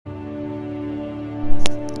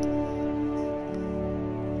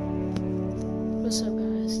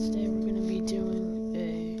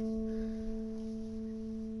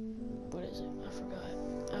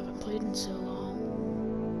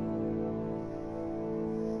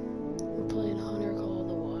We're playing Hunter Call of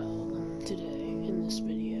the Wild today in this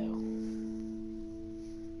video.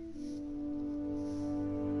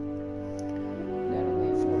 Gotta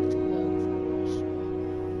wait for it to load for us,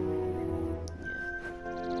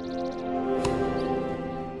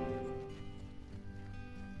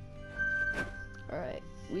 Alright,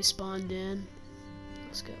 we spawned in.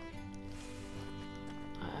 Let's go.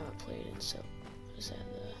 I haven't played in so... Is that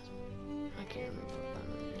the... I can't remember what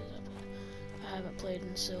button it is. I haven't played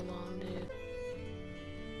in so long, dude.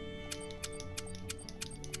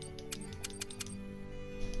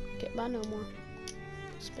 Get by no more.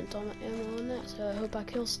 Spent all my ammo on that, so I hope I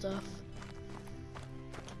kill stuff.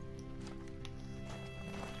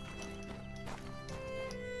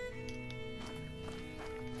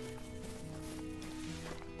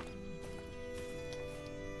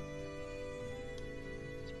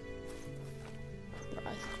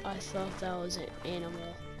 I thought that was an animal.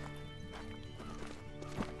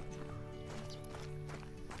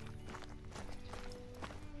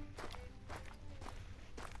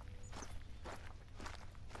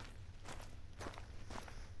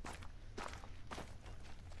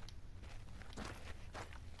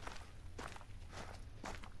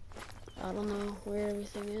 I don't know where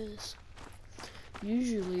everything is.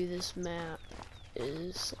 Usually this map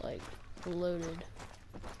is like loaded.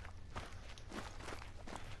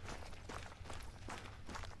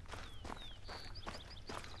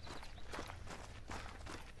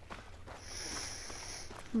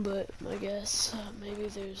 But I guess maybe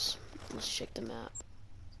there's, let's check the map.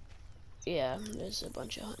 Yeah, there's a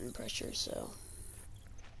bunch of hunting pressure, so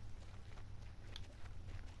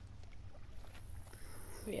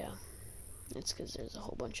yeah, it's because there's a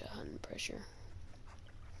whole bunch of hunting pressure.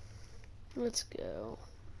 Let's go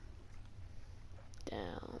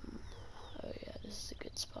down. Oh yeah, this is a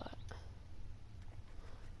good spot.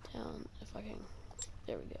 Down, if I can,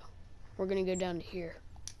 there we go. We're gonna go down to here.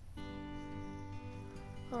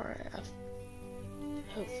 Alright,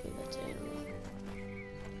 hopefully that's animal.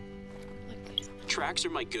 Okay. Tracks are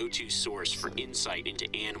my go-to source for insight into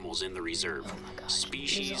animals in the reserve. Oh my gosh.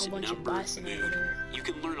 Species, There's a whole bunch of number, bison over mood. there. You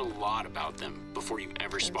can learn a lot about them before you've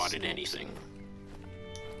ever spotted anything.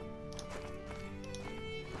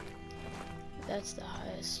 That's the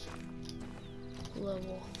highest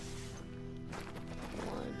level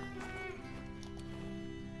one.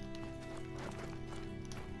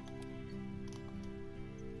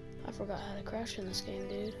 I forgot how to crouch in this game,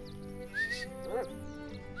 dude. What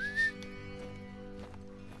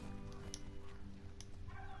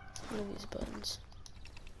are these buttons?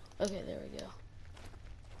 Okay, there we go.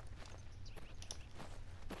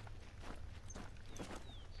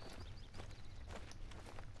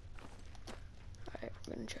 Alright,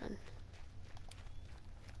 we're gonna try and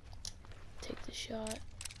take the shot.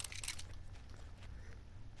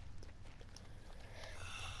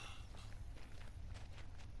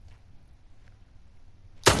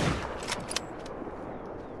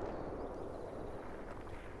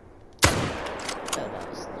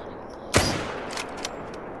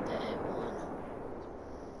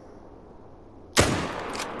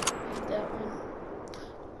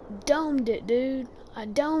 Domed it, dude. I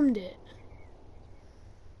domed it.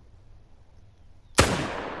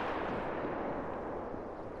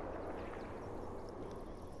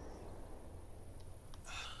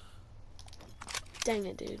 Dang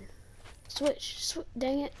it, dude. Switch.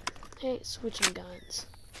 Dang it. I ain't switching guns.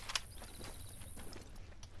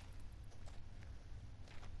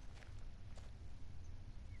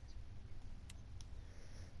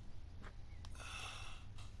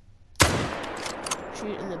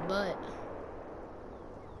 Shoot in the butt.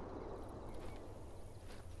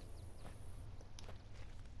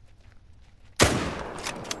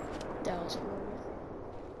 That was horrible.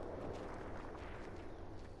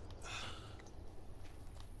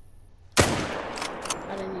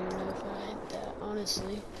 I didn't even know if I hit that,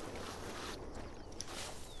 honestly.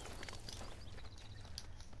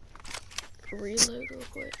 Reload real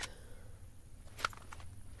quick.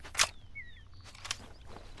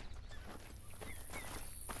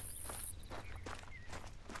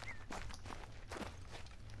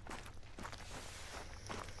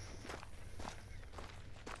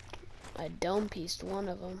 I dome pieced one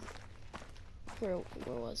of them. Where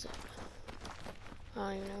was it?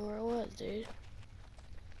 I don't even know where it was, dude.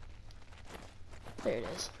 There it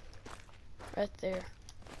is. Right there.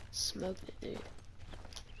 Smoked it, dude.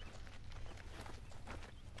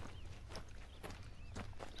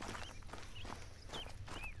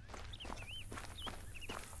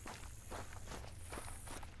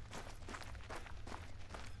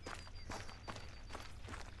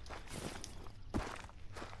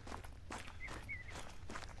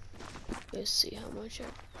 Let's see how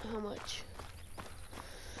much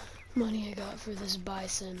money I got for this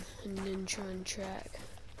Bison, and then try and track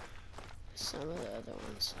some of the other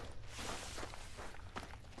ones.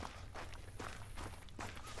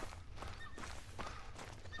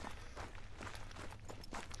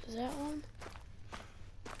 Is that one?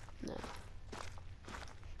 No.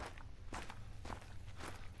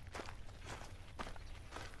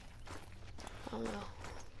 I don't know.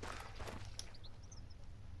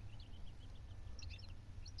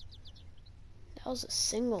 That was a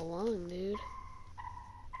single lung, dude.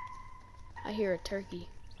 I hear a turkey.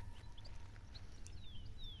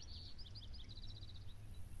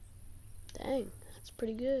 Dang, that's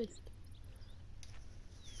pretty good.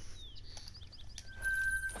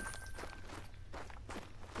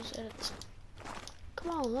 Who's that?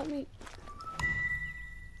 Come on, let me...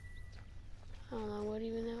 I don't know what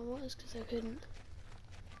even that was, because I couldn't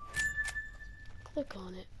click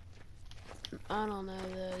on it. I don't know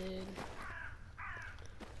though, dude.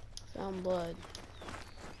 Found blood.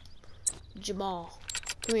 Jamal,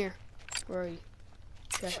 come here. Where are you?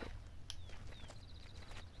 Check it.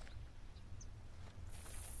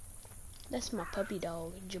 That's my puppy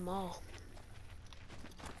dog, Jamal.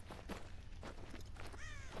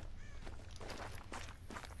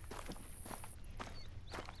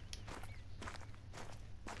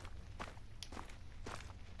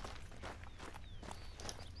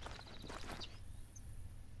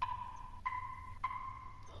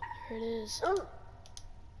 There it is. Oh.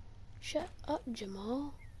 Shut up,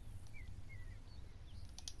 Jamal.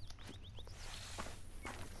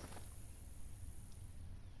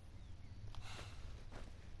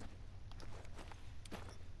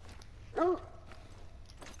 Oh.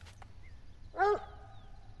 Oh.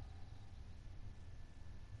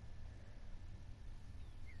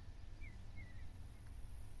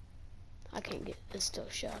 I can't get this still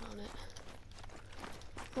shot on it.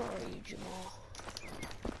 Where are you, Jamal?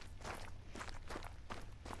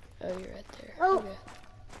 Oh, you're right there. Oh. Okay.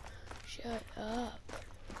 Shut up.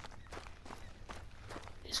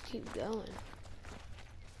 Just keep going.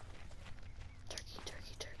 Turkey,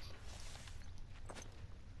 turkey, turkey.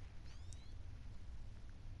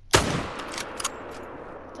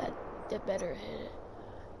 That better hit it.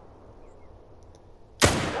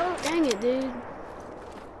 Oh, dang it, dude.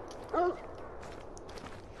 Oh.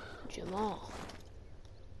 Jamal.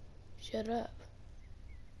 Shut up.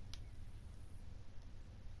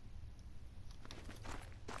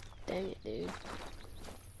 Dang it, dude.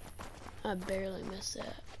 I barely missed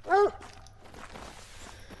that. Oh.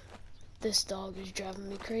 This dog is driving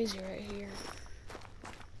me crazy right here.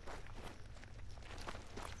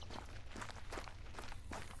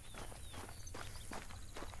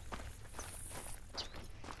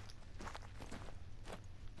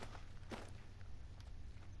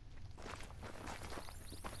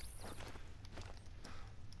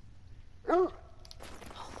 Oh.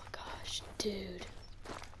 Oh my gosh, dude.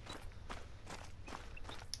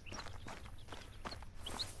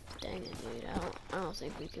 Dang it, dude. I don't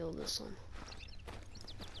think we killed this one.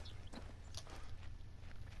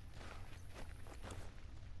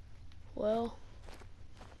 Well.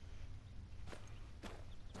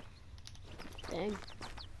 Dang.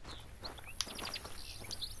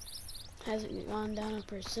 Hasn't gone down a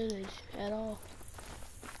percentage at all.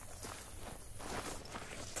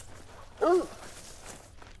 Oh.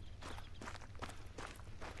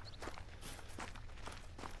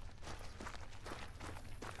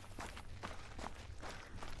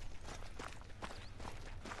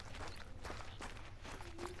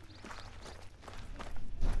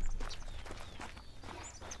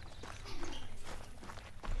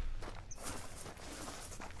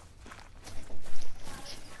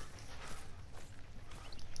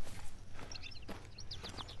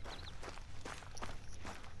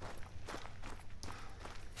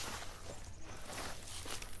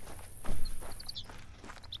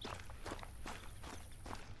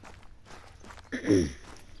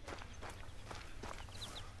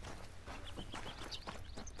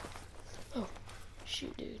 Oh,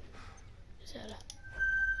 shoot, dude. Is that a...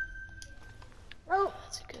 Oh,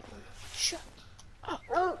 that's a good one. Shut up.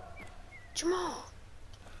 Oh. Jamal.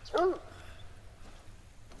 Oh.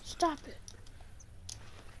 Stop it.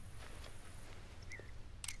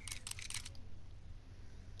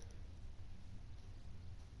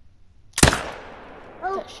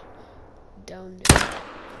 Oh. That downed it.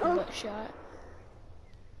 Oh. Butt shot.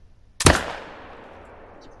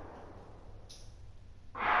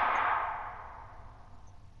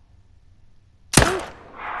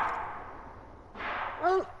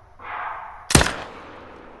 Oh.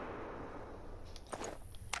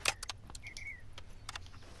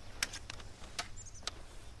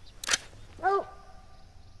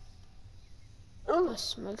 I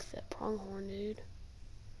smoked that pronghorn, dude.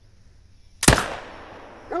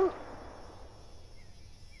 Dang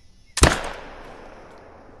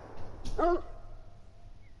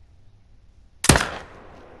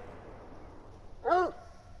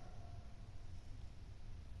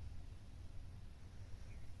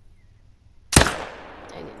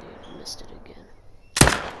it, dude. I missed it again.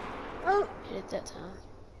 Hit it that time.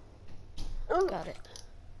 Got it.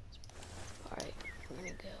 Alright, I'm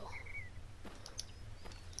gonna go.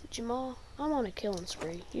 Jamal, I'm on a killing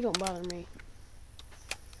spree. You don't bother me.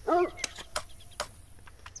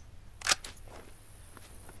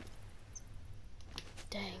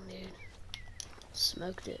 Dang, dude.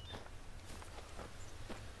 Smoked it.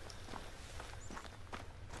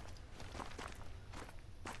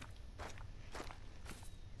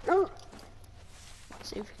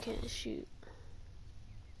 See if we can't shoot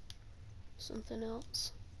something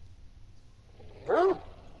else.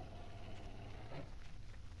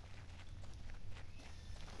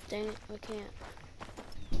 Dang it, we can't.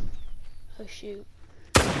 Oh shoot.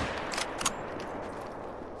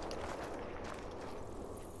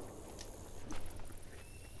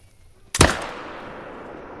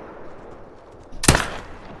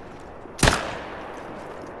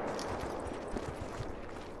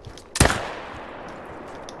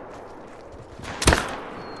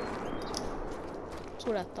 That's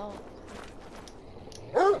what I thought.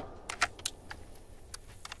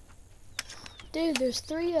 Dude, there's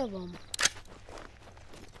 3 of them.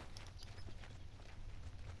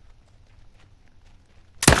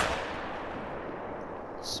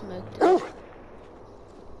 Smoked it.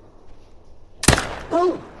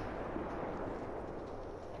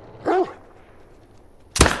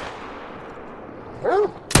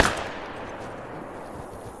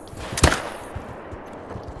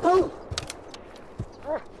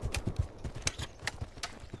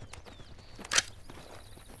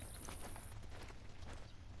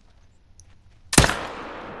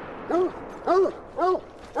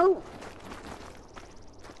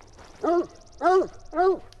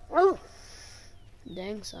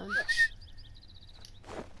 Dang, son.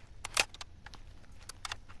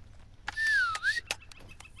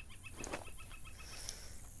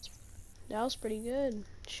 That was pretty good.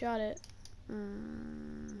 Shot it.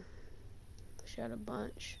 Shot a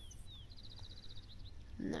bunch.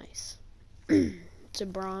 Nice. It's a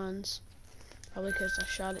bronze. Probably because I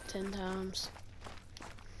shot it 10 times.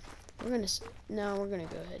 We're gonna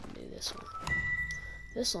go ahead and do this one.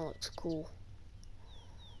 This one looks cool.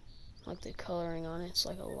 Like the coloring on it, it's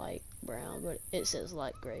like a light brown, but it says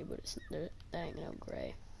light gray, but that ain't no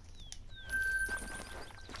gray.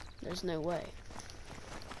 There's no way.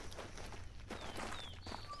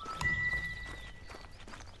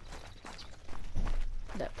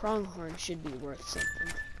 That pronghorn should be worth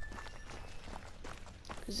something,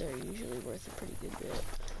 because they're usually worth a pretty good bit.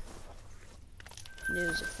 And it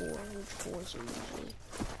was a 4, which 4s are usually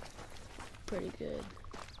pretty good.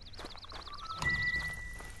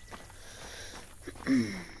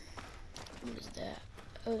 What is that?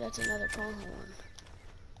 Oh, that's another pronghorn.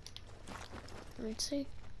 Let me see.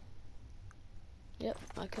 Yep,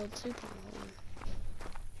 I killed 2 pronghorn.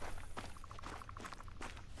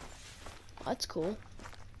 That's cool.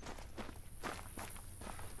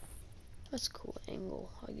 That's a cool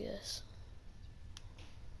angle, I guess.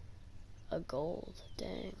 A gold,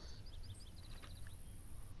 dang.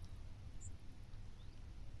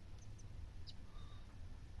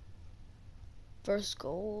 First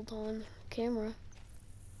gold on camera.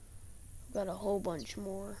 Got a whole bunch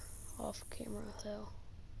more off camera though.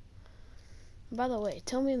 By the way,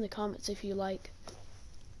 tell me in the comments if you like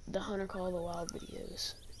the Hunter Call of the Wild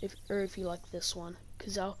videos, or if you like this one,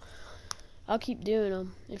 cause I'll keep doing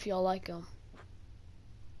them if y'all like them.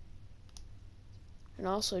 And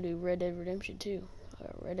I also do Red Dead Redemption 2,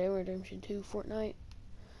 Red Dead Redemption 2, Fortnite,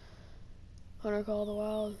 Hunter Call of the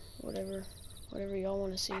Wild, whatever y'all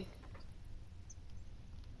want to see.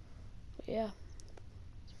 But yeah,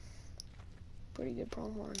 pretty good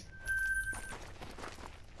pronghorn.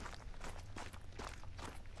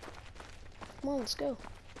 Come on, let's go.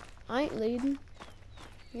 I ain't leading.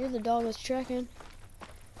 You're the dog that's tracking.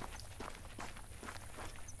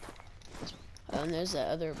 Oh, and there's that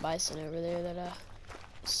other bison over there that I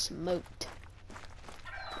smoked.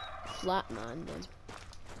 Flatlined him.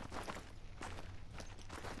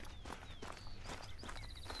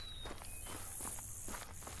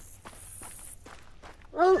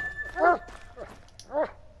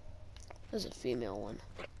 There's a female one.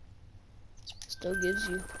 Still gives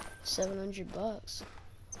you $700.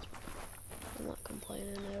 I'm not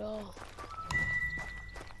complaining at all.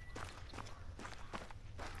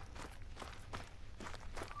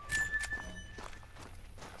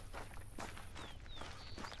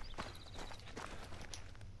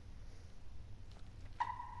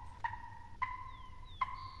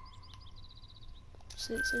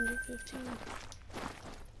 615.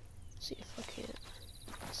 See if I can't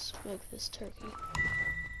smoke this turkey.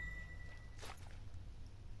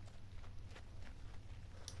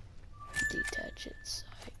 Detach its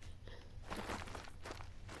sight.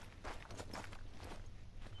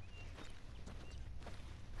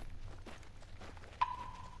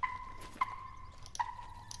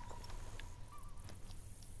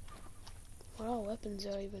 What all weapons do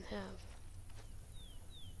I even have?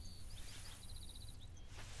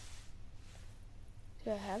 Do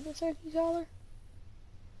I have the turkey collar?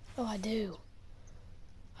 Oh, I do.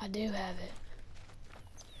 I do have it.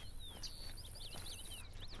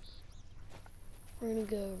 We're gonna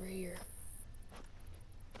go over here.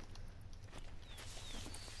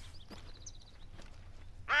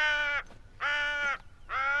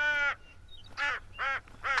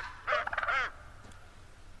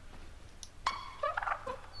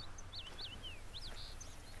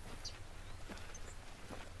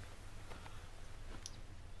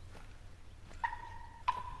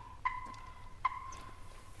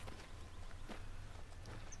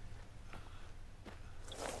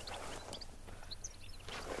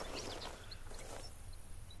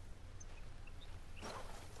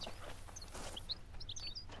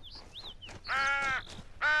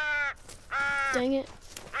 Dang it.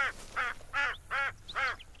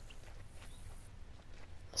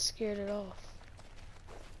 I scared it off.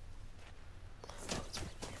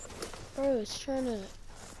 Bro, it's trying to...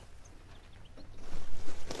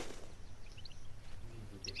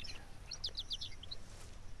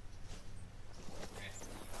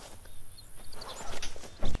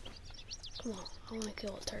 Come on, I want to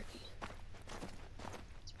kill a turkey.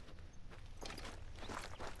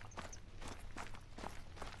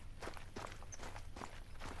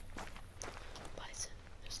 Bison,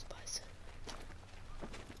 there's the bison.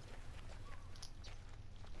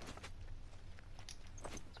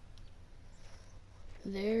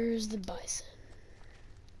 There's the bison.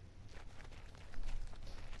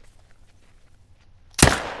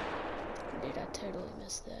 Dude, I totally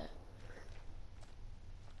missed that.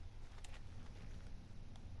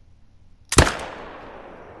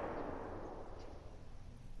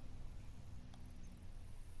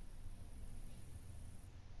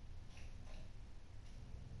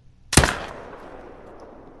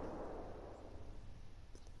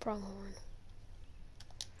 Pronghorn.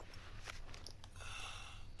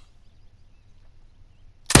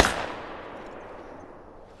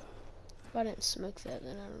 If I didn't smoke that,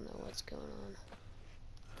 then I don't know what's going on.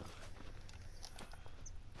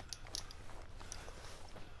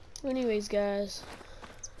 Well, anyways, guys.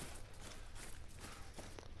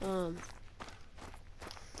 I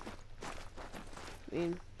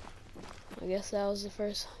mean, I guess that was the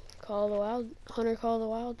first Call of the Wild, Hunter Call of the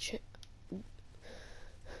Wild.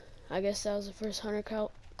 I guess that was the first Hunter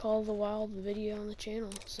Call of the Wild video on the channel.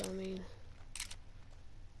 So I mean,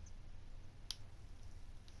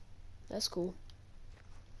 that's cool.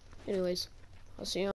 Anyways, I'll see you.